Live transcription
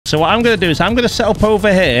So what I'm going to do is I'm going to set up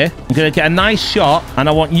over here. I'm going to get a nice shot, and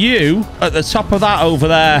I want you at the top of that over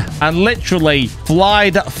there, and literally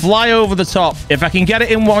fly over the top. If I can get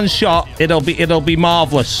it in one shot, it'll be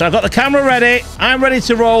marvelous. So I've got the camera ready. I'm ready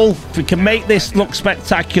to roll. If we can make this look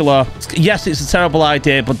spectacular. Yes, it's a terrible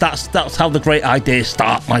idea, but that's how the great ideas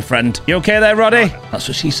start, my friend. You okay there, Roddy? That's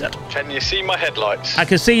what she said. Can you see my headlights? I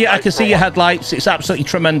can see you. I can see your headlights. It's absolutely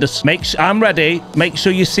tremendous. I'm ready. Make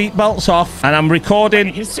sure your seatbelt's off, and I'm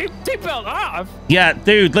recording. Your seatbelt off? Yeah,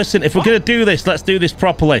 dude. Listen, if we're gonna do this, let's do this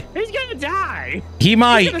properly. He's gonna die. He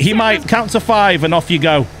might. Count to 5, and off you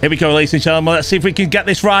go. Here we go, ladies and gentlemen. Let's see if we can get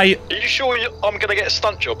this right. Are you sure I'm gonna get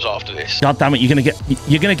stunt jobs after this? God damn it!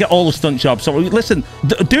 You're gonna get all the stunt jobs. So listen,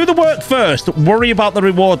 do the work first. Worry about the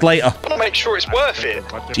reward later. I want to make sure it's worth it.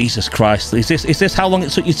 Jesus Christ! Is this how long it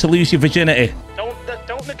took you to lose your virginity?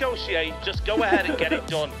 Don't negotiate. Just go ahead and get it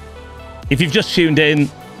done. If you've just tuned in,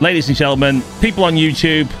 ladies and gentlemen, people on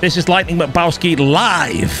YouTube, this is Lightning Bowski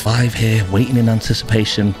live here, waiting in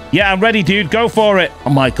anticipation. Yeah, I'm ready, dude. Go for it. Oh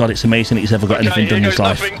my God, it's amazing that he's ever got anything done in his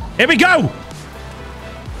life. Here we go.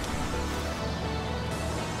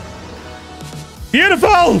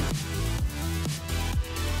 Beautiful.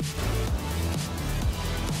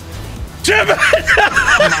 Jim!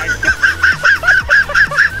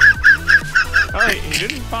 Oh, he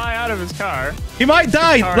didn't fly out of his car. He might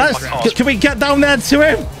die. Can we get down there to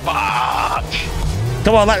him? Fuck.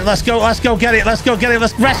 Come on, let's go get it. Let's go get it.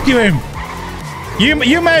 Let's rescue him.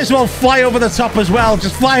 You may as well fly over the top as well.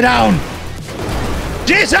 Just fly down.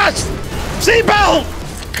 Jesus! Seatbelt!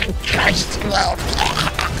 Christ.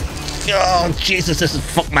 Oh, Jesus, this has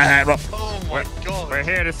fucked my hair up. Oh my God. We're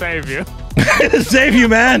here to save you. To save you,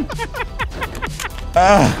 man.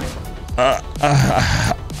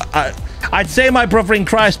 I'd say my brother in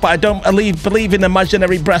Christ, but I don't believe in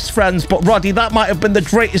imaginary best friends. But Roddy, that might have been the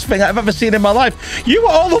greatest thing I've ever seen in my life. You were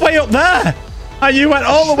all the way up there, and you went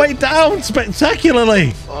all the way down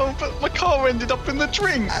spectacularly. Oh, but my car ended up in the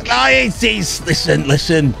drink.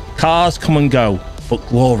 Listen. Cars come and go, but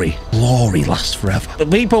glory lasts forever. The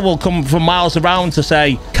people will come from miles around to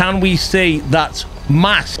say, can we see that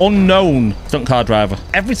masked, unknown stunt car driver?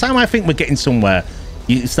 Every time I think we're getting somewhere,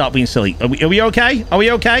 you start being silly. Are we okay? Are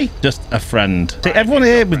we okay? Just a friend. See, everyone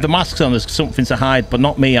here with the masks on, there's something to hide, but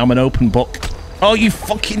not me. I'm an open book. Oh, you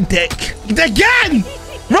fucking dick. Again!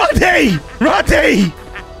 Roddy!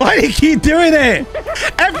 Why do you keep doing it?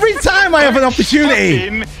 Every time I have an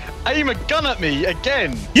opportunity. Aim a gun at me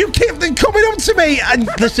again. You keep coming up to me and,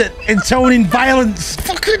 listen, intoning violence.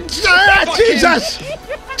 Fucking Jesus!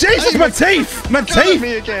 Jesus, my teeth! My teeth!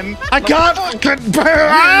 Me again. I can't fucking...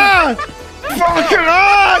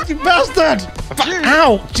 you bastard!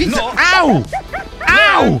 Ow! Jesus! Ow!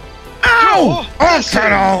 Ow! Ow!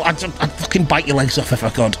 Oh, I'd fucking bite your legs off if I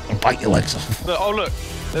could. I'd bite your legs off. Look, oh, look.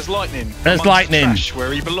 There's lightning. There's lightning. Trash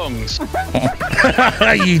where he belongs.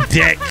 You dick.